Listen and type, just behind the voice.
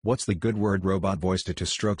What's the good word? Robot voice to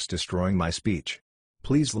strokes destroying my speech.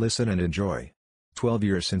 Please listen and enjoy. 12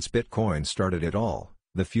 years since Bitcoin started it all,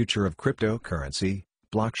 the future of cryptocurrency,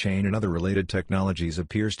 blockchain and other related technologies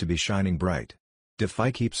appears to be shining bright.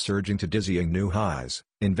 DeFi keeps surging to dizzying new highs,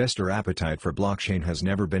 investor appetite for blockchain has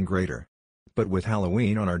never been greater. But with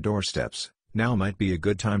Halloween on our doorsteps, now might be a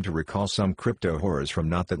good time to recall some crypto horrors from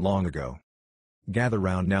not that long ago. Gather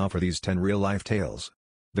round now for these 10 real-life tales.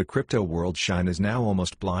 The crypto world's shine is now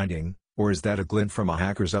almost blinding, or is that a glint from a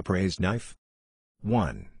hacker's upraised knife?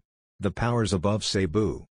 1. The powers above say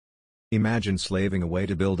boo. Imagine slaving away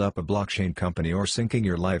to build up a blockchain company or sinking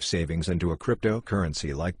your life savings into a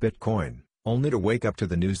cryptocurrency like Bitcoin, only to wake up to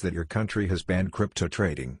the news that your country has banned crypto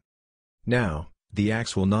trading. Now, the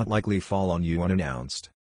axe will not likely fall on you unannounced.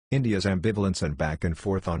 India's ambivalence and back and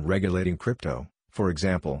forth on regulating crypto, for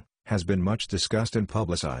example, has been much discussed and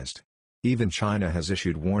publicized. Even China has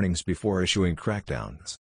issued warnings before issuing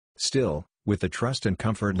crackdowns. Still, with the trust and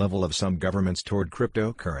comfort level of some governments toward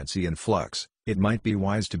cryptocurrency in flux, it might be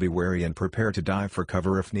wise to be wary and prepare to dive for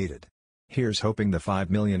cover if needed. Here's hoping the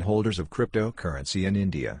 5 million holders of cryptocurrency in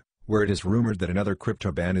India, where it is rumored that another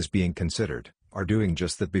crypto ban is being considered, are doing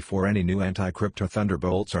just that before any new anti-crypto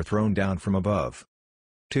thunderbolts are thrown down from above.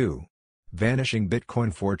 2. Vanishing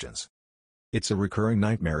Bitcoin fortunes. It's a recurring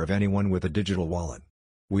nightmare of anyone with a digital wallet.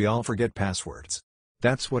 We all forget passwords.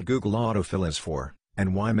 That's what Google autofill is for,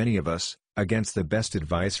 and why many of us, against the best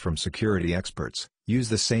advice from security experts, use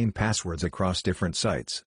the same passwords across different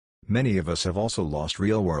sites. Many of us have also lost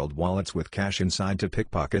real-world wallets with cash inside to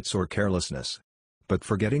pickpockets or carelessness. But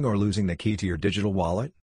forgetting or losing the key to your digital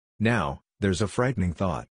wallet? Now, there's a frightening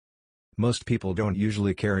thought. Most people don't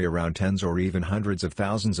usually carry around tens or even hundreds of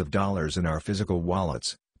thousands of dollars in our physical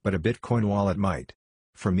wallets, but a Bitcoin wallet might.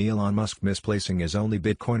 From Elon Musk misplacing his only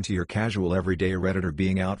Bitcoin to your casual everyday Redditor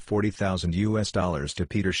being out $40,000 to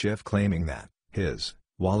Peter Schiff claiming that his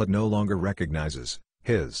wallet no longer recognizes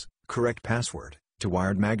his correct password, to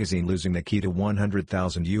Wired magazine losing the key to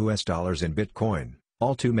 $100,000 in Bitcoin,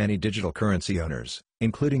 all too many digital currency owners,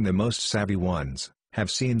 including the most savvy ones,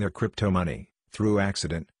 have seen their crypto money, through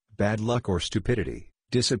accident, bad luck or stupidity,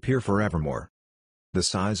 disappear forevermore. The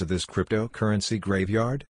size of this cryptocurrency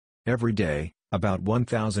graveyard? Every day, about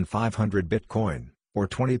 1,500 Bitcoin, or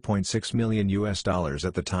 $20.6 million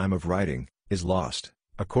at the time of writing, is lost,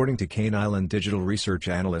 according to Cane Island digital research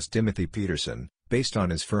analyst Timothy Peterson, based on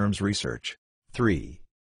his firm's research. 3.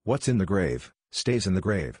 What's in the grave, stays in the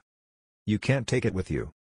grave. You can't take it with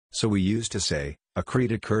you. So we used to say,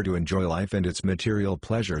 accrete occur to enjoy life and its material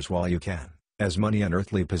pleasures while you can, as money and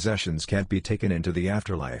earthly possessions can't be taken into the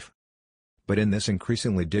afterlife. But in this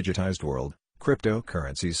increasingly digitized world,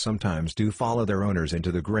 cryptocurrencies sometimes do follow their owners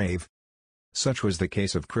into the grave. Such was the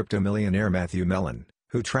case of crypto millionaire Matthew Mellon,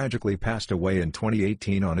 who tragically passed away in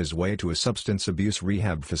 2018 on his way to a substance abuse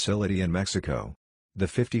rehab facility in Mexico. The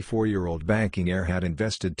 54-year-old banking heir had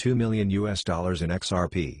invested $2 million in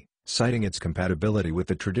XRP, citing its compatibility with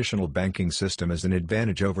the traditional banking system as an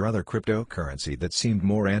advantage over other cryptocurrency that seemed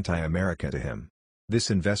more anti-American to him.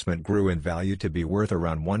 This investment grew in value to be worth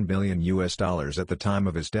around $1 billion at the time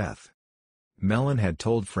of his death. Mellon had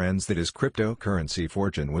told friends that his cryptocurrency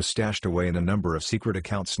fortune was stashed away in a number of secret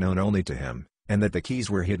accounts known only to him, and that the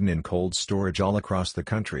keys were hidden in cold storage all across the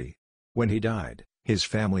country. When he died, his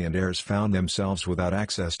family and heirs found themselves without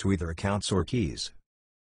access to either accounts or keys.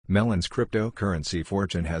 Mellon's cryptocurrency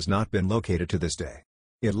fortune has not been located to this day.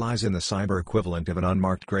 It lies in the cyber equivalent of an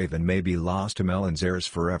unmarked grave and may be lost to Mellon's heirs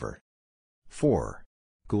forever. 4.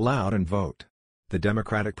 Cool out and vote. The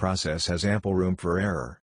democratic process has ample room for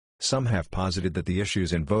error. Some have posited that the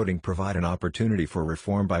issues in voting provide an opportunity for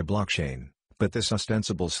reform by blockchain, but this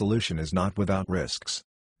ostensible solution is not without risks.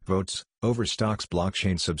 Votes, Overstock's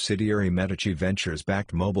blockchain subsidiary Medici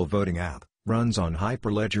Ventures-backed mobile voting app, runs on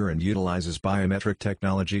Hyperledger and utilizes biometric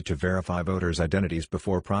technology to verify voters' identities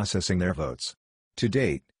before processing their votes. To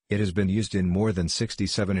date, it has been used in more than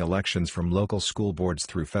 67 elections from local school boards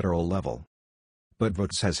through federal level. But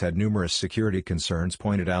Votes has had numerous security concerns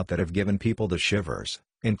pointed out that have given people the shivers,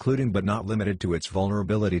 including but not limited to its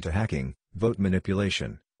vulnerability to hacking, vote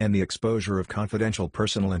manipulation, and the exposure of confidential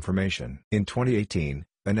personal information. In 2018,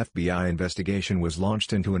 an FBI investigation was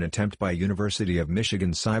launched into an attempt by University of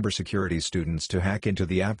Michigan cybersecurity students to hack into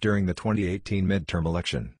the app during the 2018 midterm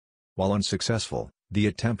election. While unsuccessful, the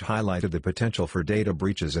attempt highlighted the potential for data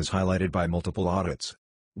breaches as highlighted by multiple audits.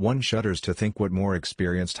 One shudders to think what more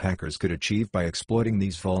experienced hackers could achieve by exploiting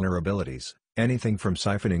these vulnerabilities. Anything from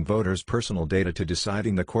siphoning voters' personal data to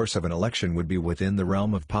deciding the course of an election would be within the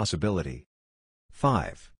realm of possibility.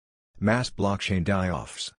 5. Mass blockchain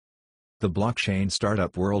die-offs. The blockchain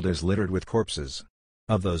startup world is littered with corpses.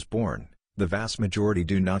 Of those born, the vast majority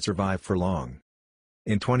do not survive for long.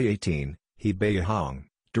 In 2018, He Beihong,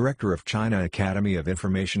 director of China Academy of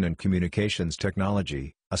Information and Communications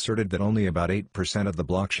Technology, asserted that only about 8% of the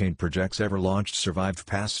blockchain projects ever launched survived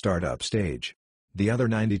past startup stage. The other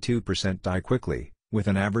 92% die quickly, with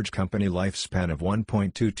an average company lifespan of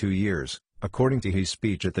 1.22 years, according to his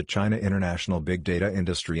speech at the China International Big Data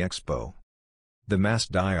Industry Expo. The mass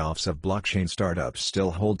die-offs of blockchain startups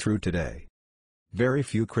still hold true today. Very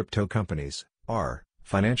few crypto companies are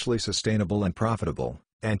financially sustainable and profitable.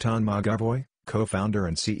 Anton Magavoy, co-founder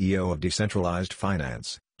and CEO of Decentralized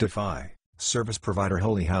Finance, DeFi, service provider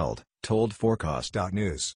Wholly Held, told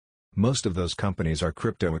Forecast.news. Most of those companies are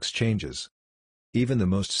crypto exchanges. Even the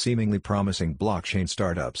most seemingly promising blockchain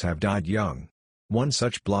startups have died young. One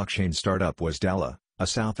such blockchain startup was Dala, a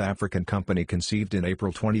South African company conceived in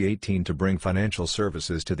April 2018 to bring financial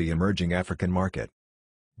services to the emerging African market.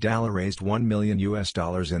 Dala raised $1 million in an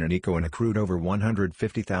ICO and accrued over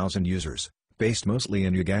 150,000 users, based mostly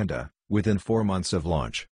in Uganda, within 4 months of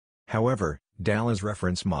launch. However, Dala's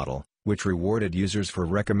reference model, which rewarded users for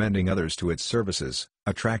recommending others to its services,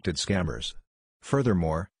 attracted scammers.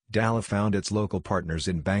 Furthermore, Dala found its local partners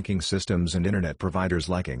in banking systems and internet providers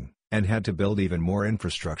lacking, and had to build even more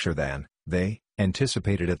infrastructure than they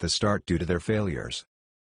anticipated at the start due to their failures.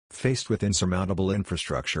 Faced with insurmountable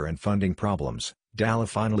infrastructure and funding problems, Dala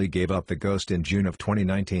finally gave up the ghost in June of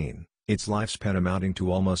 2019, its lifespan amounting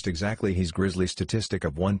to almost exactly his grisly statistic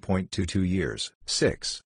of 1.22 years.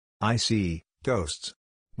 6. IC, ghosts.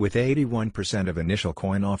 With 81% of initial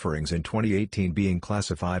coin offerings in 2018 being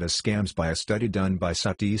classified as scams by a study done by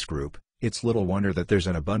Satis Group, it's little wonder that there's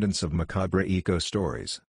an abundance of macabre eco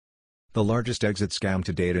stories. The largest exit scam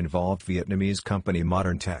to date involved Vietnamese company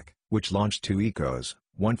Modern Tech, which launched 2 ecos,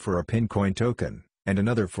 one for a Pincoin token, and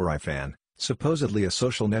another for iFan, supposedly a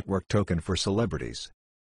social network token for celebrities.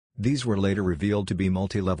 These were later revealed to be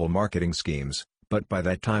multi-level marketing schemes, but by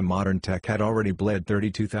that time Modern Tech had already bled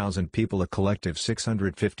 32,000 people a collective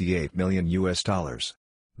 $658 million.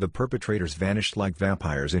 The perpetrators vanished like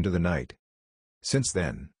vampires into the night. Since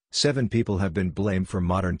then, 7 people have been blamed for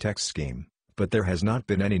Modern Tech's scheme, but there has not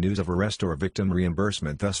been any news of arrest or victim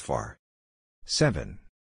reimbursement thus far. 7.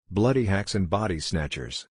 Bloody hacks and body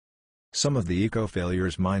snatchers. Some of the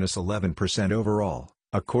eco-failures -11% overall,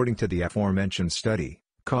 according to the aforementioned study,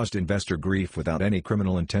 caused investor grief without any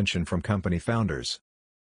criminal intention from company founders.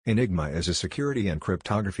 Enigma is a security and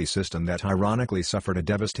cryptography system that ironically suffered a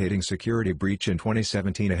devastating security breach in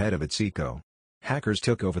 2017 ahead of its ICO. Hackers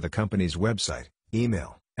took over the company's website,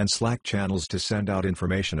 email, and Slack channels to send out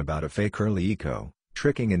information about a fake early ICO,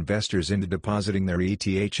 tricking investors into depositing their ETH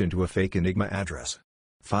into a fake Enigma address.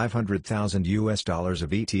 $500,000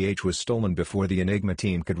 of ETH was stolen before the Enigma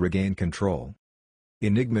team could regain control.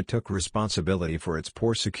 Enigma took responsibility for its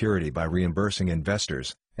poor security by reimbursing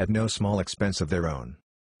investors, at no small expense of their own.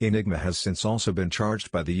 Enigma has since also been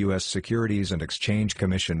charged by the U.S. Securities and Exchange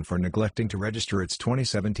Commission for neglecting to register its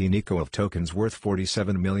 2017 ICO of tokens worth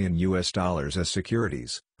 $47 million as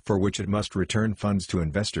securities, for which it must return funds to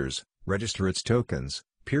investors, register its tokens,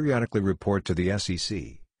 periodically report to the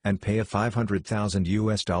SEC, and pay a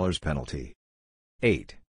 $500,000 penalty.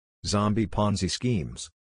 8. Zombie Ponzi schemes.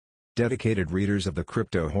 Dedicated readers of the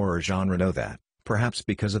crypto horror genre know that, perhaps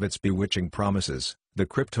because of its bewitching promises, the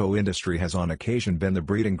crypto industry has on occasion been the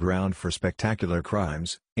breeding ground for spectacular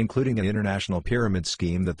crimes, including an international pyramid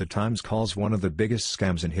scheme that the Times calls one of the biggest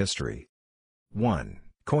scams in history. 1.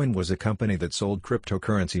 Coin was a company that sold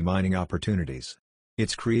cryptocurrency mining opportunities.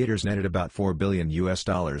 Its creators netted about $4 billion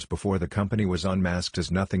before the company was unmasked as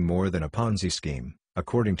nothing more than a Ponzi scheme,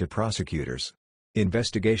 according to prosecutors.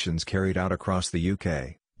 Investigations carried out across the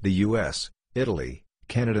UK, the US, Italy,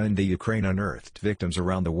 Canada and the Ukraine unearthed victims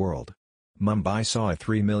around the world. Mumbai saw a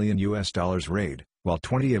 $3 million raid, while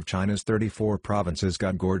 20 of China's 34 provinces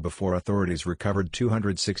got gored before authorities recovered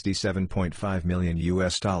 $267.5 million.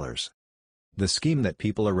 The scheme that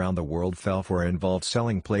people around the world fell for involved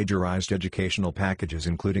selling plagiarized educational packages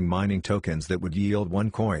including mining tokens that would yield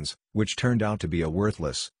 1 coins, which turned out to be a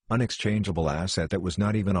worthless, unexchangeable asset that was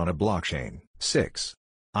not even on a blockchain. 6.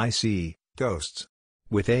 IC, ghosts.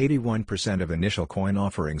 With 81% of initial coin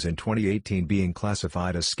offerings in 2018 being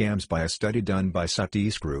classified as scams by a study done by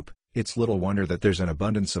Satis Group, it's little wonder that there's an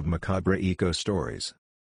abundance of macabre eco stories.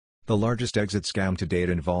 The largest exit scam to date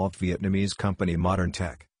involved Vietnamese company Modern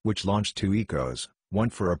Tech, which launched 2 ecos, one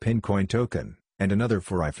for a Pincoin token, and another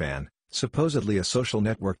for iFan, supposedly a social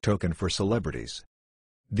network token for celebrities.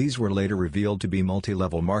 These were later revealed to be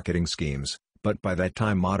multi-level marketing schemes, but by that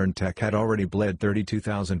time Modern Tech had already bled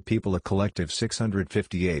 32,000 people a collective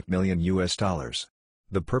 $658 million.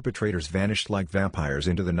 The perpetrators vanished like vampires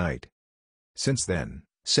into the night. Since then,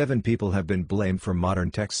 7 people have been blamed for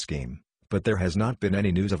modern tech scheme, but there has not been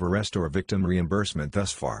any news of arrest or victim reimbursement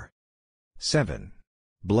thus far. 7.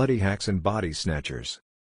 Bloody hacks and body snatchers.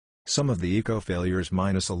 Some of the eco-failures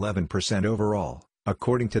 -11% overall,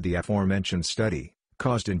 according to the aforementioned study,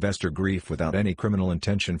 caused investor grief without any criminal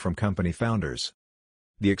intention from company founders.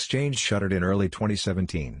 The exchange shuttered in early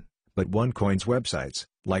 2017, but OneCoin's websites,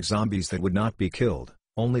 like zombies that would not be killed,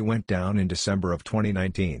 only went down in December of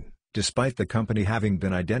 2019, despite the company having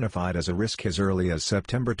been identified as a risk as early as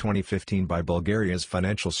September 2015 by Bulgaria's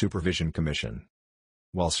Financial Supervision Commission.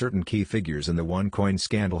 While certain key figures in the OneCoin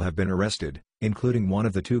scandal have been arrested, including one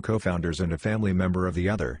of the 2 co-founders and a family member of the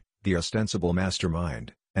other, the ostensible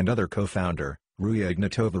mastermind, and other co-founder, Ruya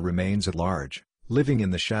Ignatova remains at large, living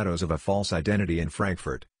in the shadows of a false identity in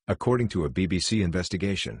Frankfurt, according to a BBC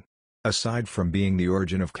investigation. Aside from being the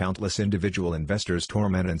origin of countless individual investors'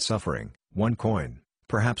 torment and suffering, OneCoin,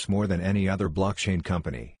 perhaps more than any other blockchain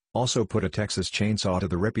company, also put a Texas chainsaw to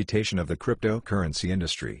the reputation of the cryptocurrency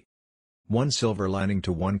industry. One silver lining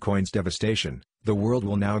to OneCoin's devastation, the world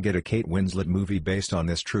will now get a Kate Winslet movie based on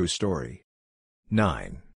this true story.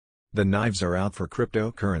 9. The knives are out for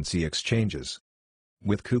cryptocurrency exchanges.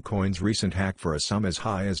 With KuCoin's recent hack for a sum as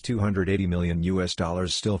high as $280 million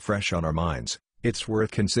still fresh on our minds, it's worth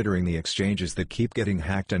considering the exchanges that keep getting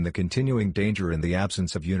hacked and the continuing danger in the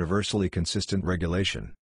absence of universally consistent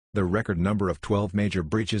regulation. The record number of 12 major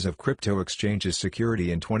breaches of crypto exchanges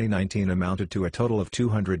security in 2019 amounted to a total of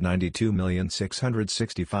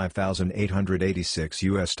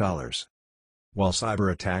 $292,665,886. While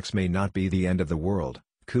cyber attacks may not be the end of the world,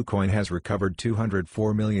 KuCoin has recovered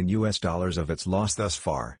 $204 million of its loss thus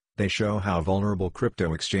far. They show how vulnerable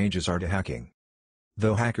crypto exchanges are to hacking.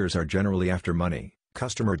 Though hackers are generally after money,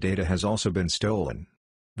 customer data has also been stolen.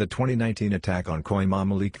 The 2019 attack on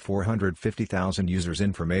CoinMama leaked 450,000 users'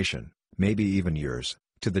 information, maybe even yours,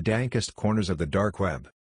 to the dankest corners of the dark web.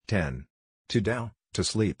 10. To DAO, to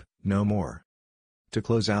sleep, no more. To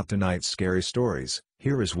close out tonight's scary stories,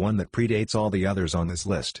 here is one that predates all the others on this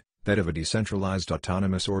list, that of a decentralized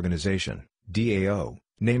autonomous organization, DAO,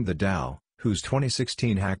 named the DAO, whose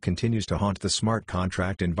 2016 hack continues to haunt the smart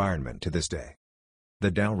contract environment to this day.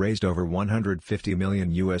 The DAO raised over $150 million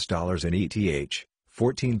in ETH,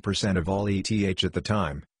 14% of all ETH at the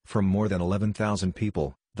time, from more than 11,000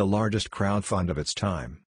 people, the largest crowdfund of its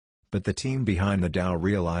time. But the team behind the DAO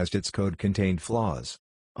realized its code contained flaws.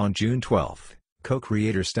 On June 12,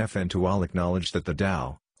 co-creator Stefan Tual acknowledged that the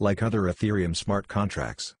DAO, like other Ethereum smart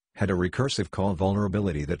contracts, had a recursive call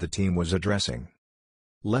vulnerability that the team was addressing.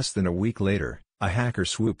 Less than a week later, a hacker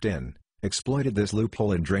swooped in, exploited this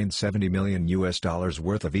loophole and drained $70 million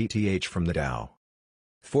worth of ETH from the DAO.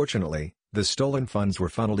 Fortunately, the stolen funds were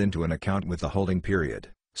funneled into an account with the holding period,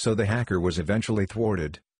 so the hacker was eventually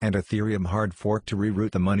thwarted, and Ethereum hard forked to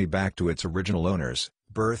reroute the money back to its original owners,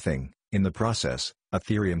 birthing, in the process,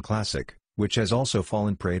 Ethereum Classic, which has also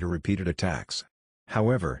fallen prey to repeated attacks.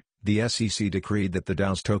 However, the SEC decreed that the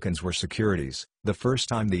DAO's tokens were securities, the first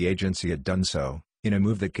time the agency had done so, in a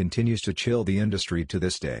move that continues to chill the industry to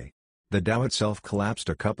this day. The DAO itself collapsed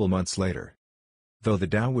a couple months later. Though the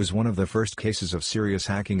DAO was one of the first cases of serious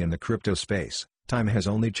hacking in the crypto space, time has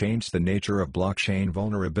only changed the nature of blockchain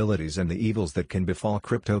vulnerabilities and the evils that can befall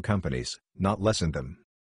crypto companies, not lessened them.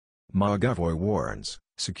 McAvoy warns,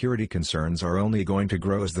 security concerns are only going to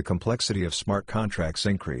grow as the complexity of smart contracts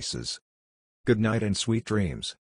increases. Good night and sweet dreams.